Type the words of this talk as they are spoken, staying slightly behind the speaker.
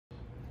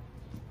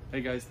Hey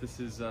guys, this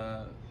is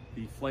the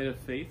Flight of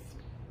Faith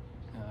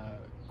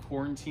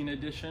quarantine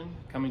edition,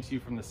 coming to you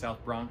from the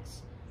South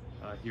Bronx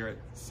here at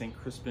St.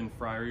 Crispin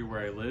Friary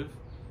where I live.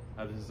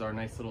 This is our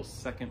nice little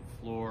second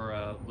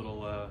floor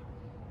little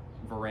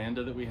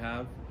veranda that we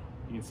have.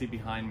 You can see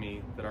behind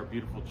me that our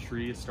beautiful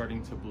tree is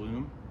starting to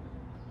bloom,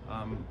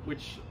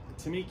 which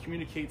to me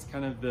communicates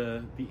kind of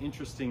the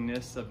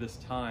interestingness of this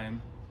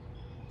time,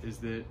 is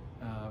that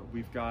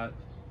we've got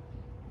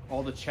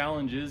all the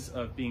challenges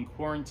of being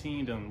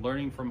quarantined and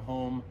learning from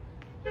home,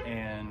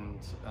 and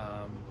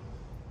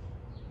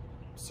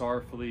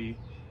sorrowfully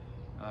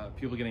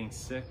people getting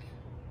sick,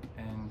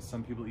 and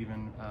some people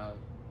even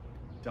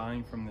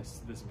dying from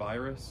this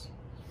virus.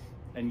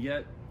 And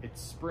yet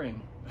it's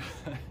spring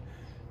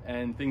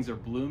and things are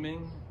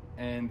blooming,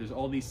 and there's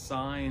all these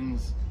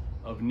signs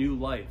of new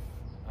life,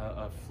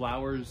 of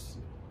flowers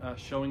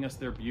showing us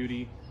their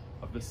beauty,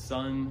 of the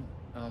sun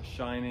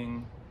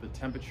shining, the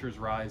temperatures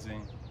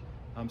rising.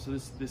 So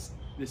this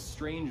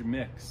strange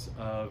mix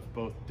of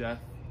both death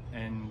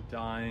and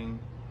dying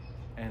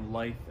and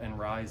life and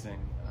rising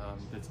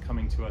that's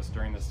coming to us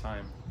during this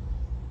time.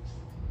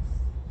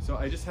 So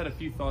I just had a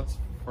few thoughts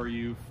for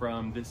you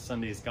from this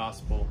Sunday's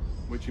Gospel,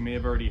 which you may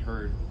have already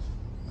heard.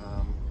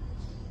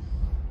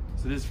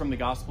 So this is from the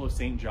Gospel of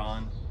St.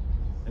 John,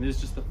 and this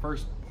is just the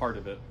first part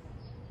of it.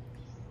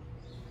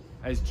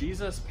 As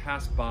Jesus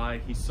passed by,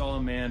 he saw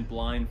a man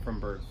blind from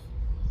birth.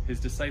 His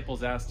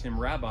disciples asked him,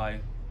 "Rabbi,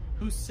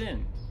 who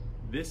sinned,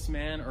 this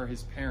man or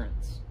his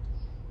parents,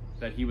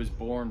 that he was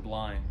born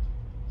blind?"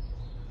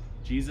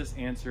 Jesus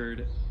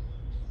answered,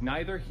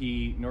 "Neither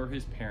he nor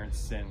his parents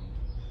sinned.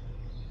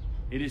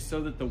 It is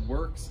so that the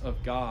works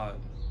of God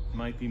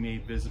might be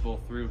made visible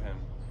through him.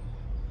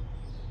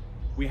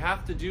 We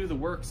have to do the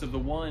works of the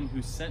one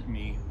who sent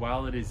me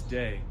while it is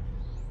day.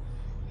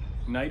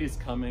 Night is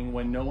coming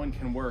when no one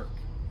can work.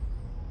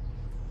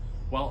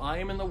 While I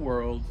am in the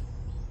world,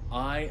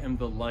 I am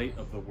the light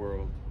of the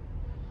world."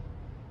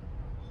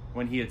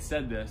 When he had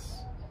said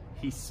this,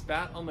 he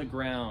spat on the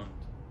ground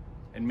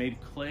and made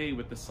clay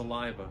with the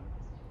saliva,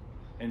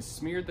 and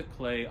smeared the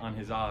clay on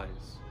his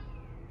eyes,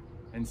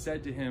 and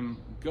said to him,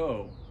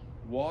 "Go,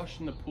 wash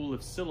in the pool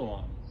of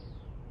Siloam,"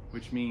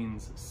 which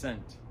means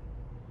sent.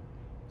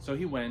 So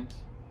he went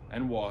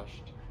and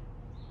washed,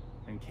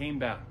 and came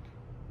back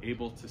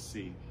able to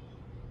see.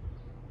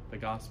 The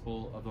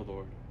Gospel of the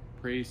Lord.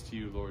 Praise to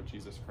you, Lord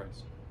Jesus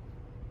Christ.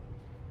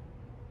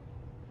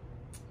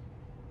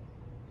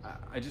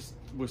 I just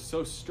was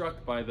so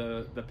struck by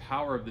the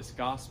power of this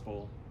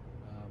gospel,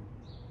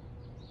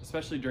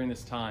 especially during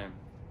this time.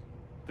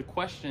 The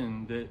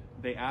question that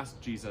they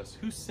asked Jesus,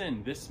 who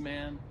sinned, this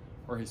man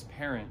or his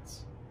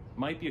parents,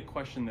 might be a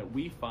question that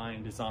we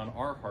find is on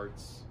our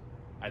hearts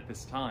at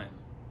this time.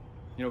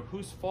 You know,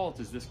 whose fault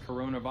is this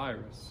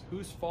coronavirus?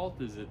 Whose fault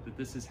is it that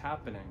this is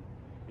happening?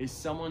 Is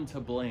someone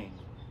to blame?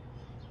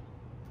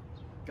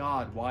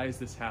 God, why is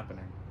this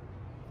happening?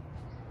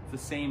 The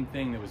same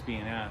thing that was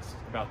being asked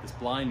about this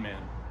blind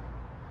man.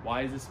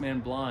 Why is this man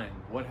blind?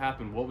 What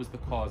happened? What was the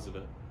cause of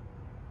it?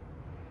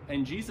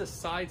 And Jesus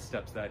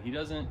sidesteps that. He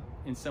doesn't,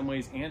 in some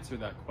ways, answer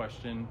that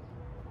question.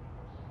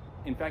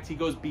 In fact, he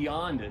goes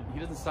beyond it. He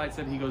doesn't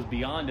sidestep, he goes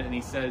beyond it, and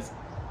he says,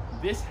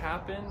 this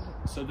happened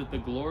so that the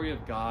glory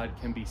of God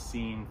can be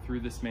seen through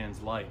this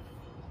man's life.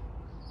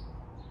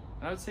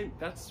 And I would say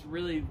that's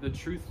really the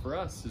truth for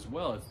us as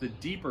well. It's the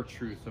deeper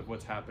truth of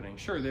what's happening.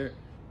 Sure,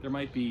 there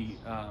might be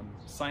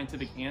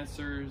scientific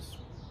answers,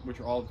 which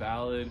are all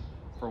valid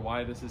for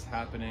why this is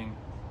happening.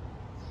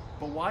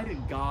 But why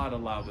did God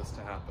allow this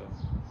to happen?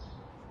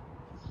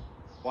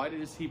 Why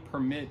does he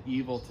permit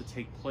evil to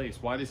take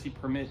place? Why does he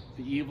permit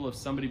the evil of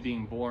somebody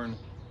being born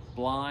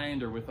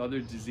blind or with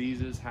other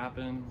diseases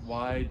happen?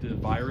 Why do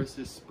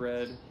viruses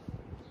spread?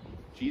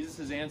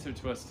 Jesus' answer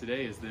to us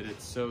today is that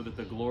it's so that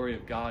the glory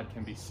of God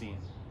can be seen.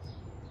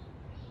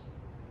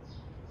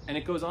 And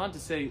it goes on to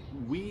say,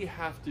 we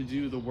have to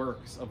do the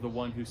works of the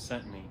one who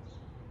sent me.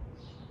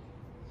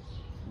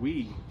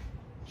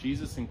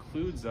 Jesus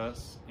includes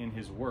us in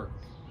his work.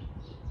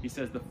 He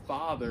says, the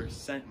Father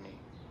sent me,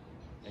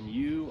 and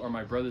you are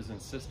my brothers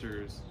and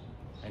sisters,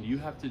 and you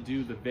have to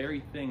do the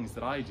very things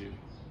that I do.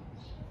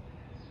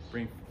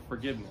 Bring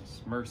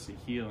forgiveness, mercy,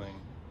 healing,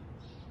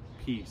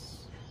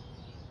 peace.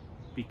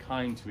 Be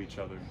kind to each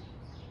other.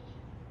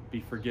 Be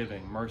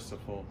forgiving,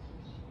 merciful.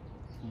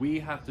 We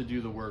have to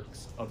do the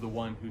works of the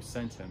one who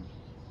sent him,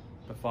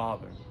 the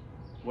Father.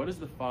 What is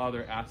the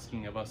Father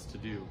asking of us to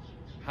do?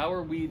 How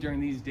are we during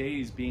these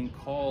days being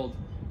called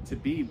to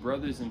be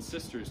brothers and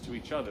sisters to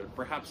each other?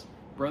 Perhaps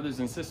brothers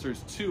and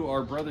sisters to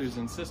our brothers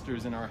and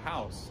sisters in our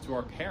house, to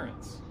our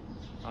parents,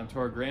 to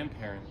our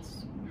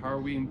grandparents. How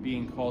are we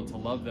being called to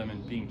love them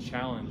and being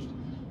challenged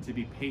to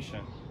be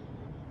patient?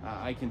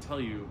 I can tell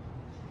you,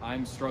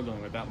 I'm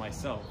struggling with that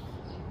myself.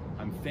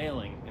 I'm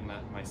failing in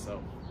that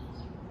myself.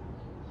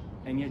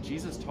 And yet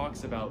Jesus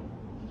talks about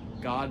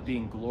God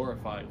being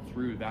glorified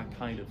through that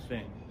kind of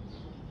thing.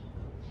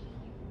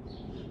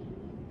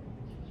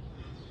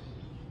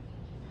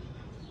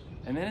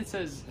 And then it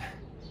says,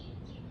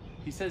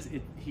 He says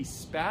he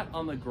spat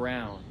on the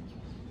ground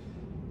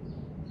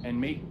and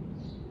made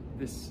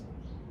this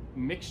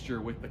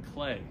mixture with the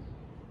clay.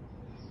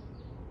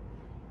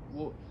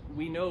 Well,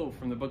 we know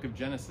from the book of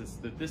Genesis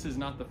that this is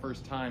not the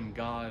first time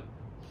God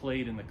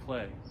played in the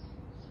clay.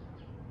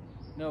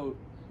 No,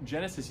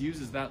 Genesis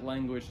uses that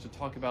language to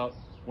talk about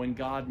when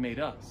God made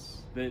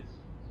us, that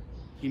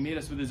he made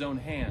us with his own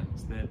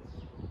hands, that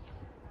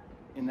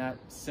in that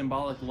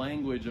symbolic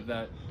language of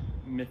that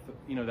myth,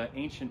 that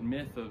ancient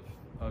myth of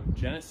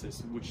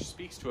Genesis, which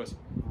speaks to us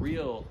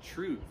real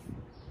truth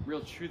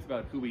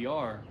about who we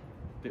are,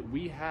 that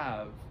we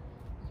have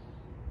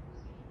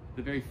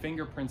the very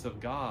fingerprints of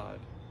God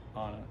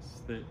on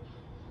us, that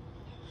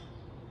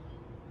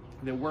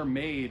we're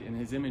made in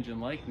his image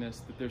and likeness,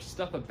 that there's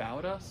stuff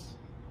about us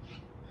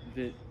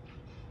that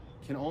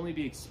can only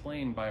be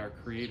explained by our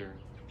Creator,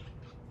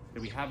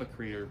 that we have a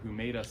Creator who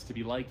made us to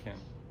be like him,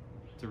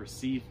 to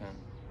receive him,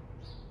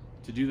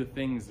 to do the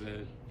things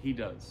that he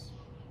does,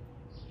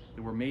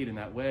 that we're made in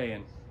that way.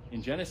 And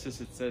in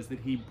Genesis it says that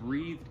he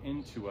breathed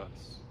into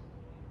us,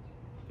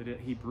 that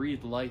he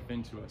breathed life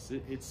into us.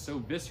 It's so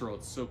visceral,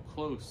 it's so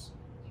close,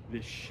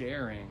 this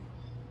sharing.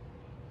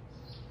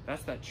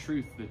 That's that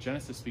truth that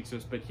Genesis speaks to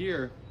us. But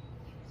here,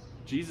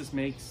 Jesus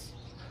makes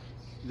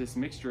this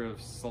mixture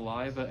of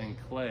saliva and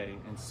clay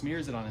and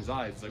smears it on his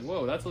eyes. It's like,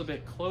 whoa, that's a little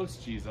bit close,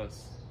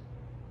 Jesus,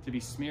 to be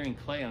smearing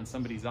clay on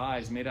somebody's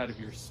eyes made out of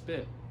your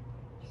spit.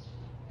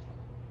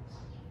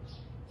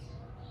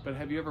 But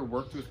have you ever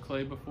worked with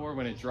clay before?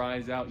 When it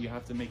dries out, you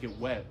have to make it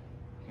wet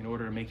in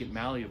order to make it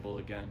malleable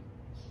again.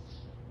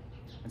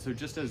 And so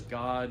just as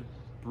God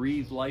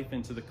breathed life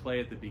into the clay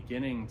at the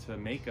beginning to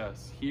make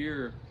us,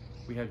 here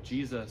we have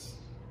Jesus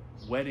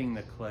wetting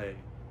the clay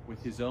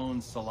with his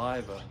own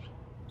saliva.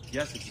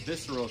 Yes, it's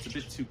visceral, it's a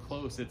bit too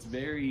close, it's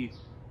very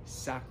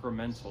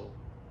sacramental.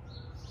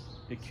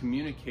 It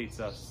communicates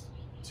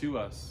to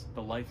us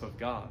the life of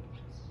God.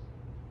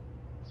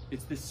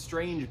 It's this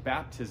strange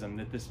baptism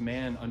that this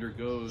man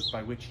undergoes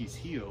by which he's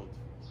healed,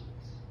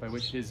 by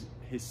which his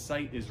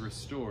sight is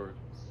restored.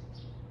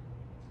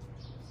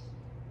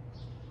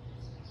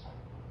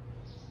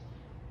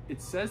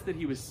 It says that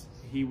he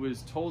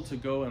was told to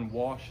go and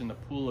wash in the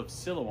pool of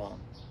Siloam,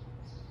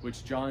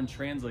 which John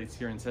translates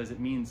here and says it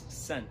means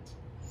sent.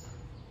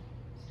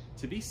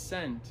 To be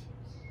sent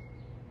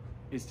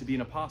is to be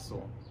an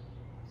apostle.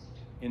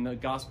 In the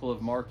Gospel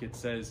of Mark it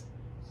says,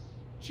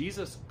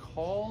 Jesus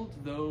called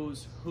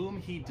those whom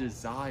he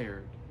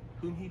desired,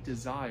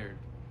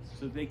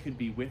 so they could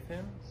be with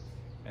him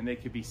and they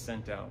could be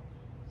sent out.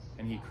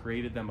 And he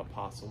created them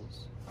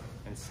apostles,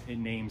 and it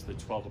names the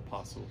 12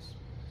 apostles.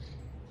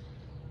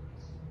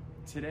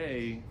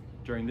 Today,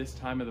 during this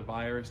time of the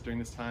virus, during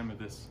this time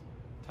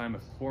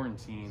of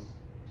quarantine,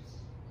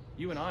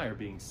 you and I are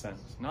being sent,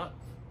 not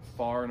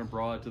far and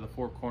abroad to the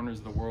four corners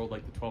of the world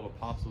like the 12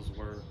 apostles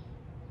were,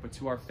 but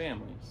to our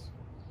families,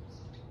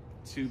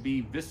 to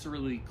be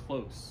viscerally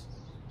close,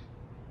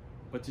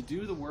 but to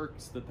do the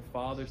works that the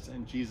Father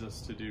sent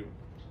Jesus to do,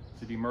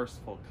 to be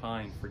merciful,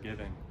 kind,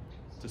 forgiving,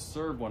 to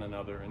serve one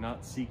another and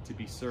not seek to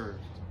be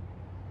served,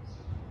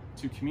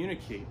 to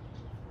communicate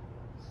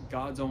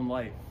God's own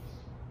life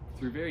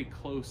through very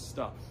close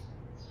stuff.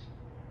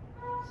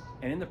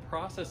 And in the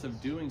process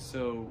of doing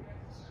so,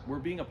 we're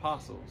being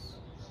apostles.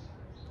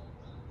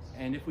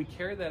 And if we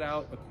carry that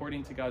out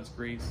according to God's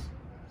grace,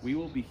 we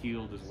will be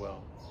healed as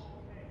well.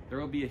 There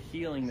will be a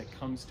healing that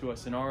comes to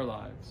us in our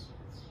lives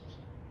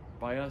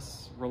by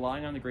us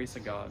relying on the grace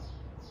of God,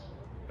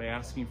 by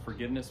asking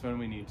forgiveness when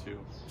we need to,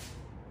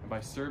 and by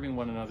serving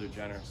one another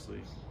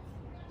generously.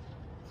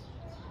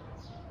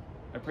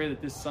 I pray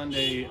that this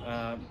Sunday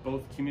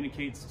both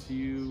communicates to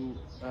you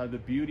the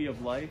beauty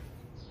of life,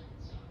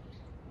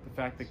 the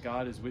fact that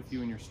God is with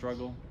you in your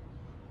struggle,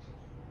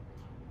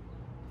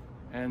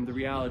 and the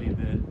reality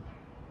that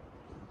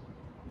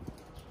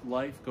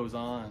life goes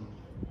on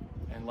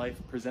and life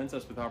presents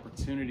us with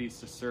opportunities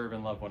to serve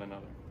and love one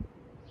another.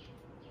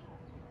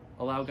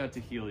 Allow God to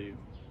heal you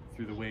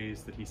through the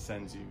ways that he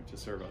sends you to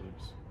serve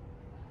others.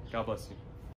 God bless you.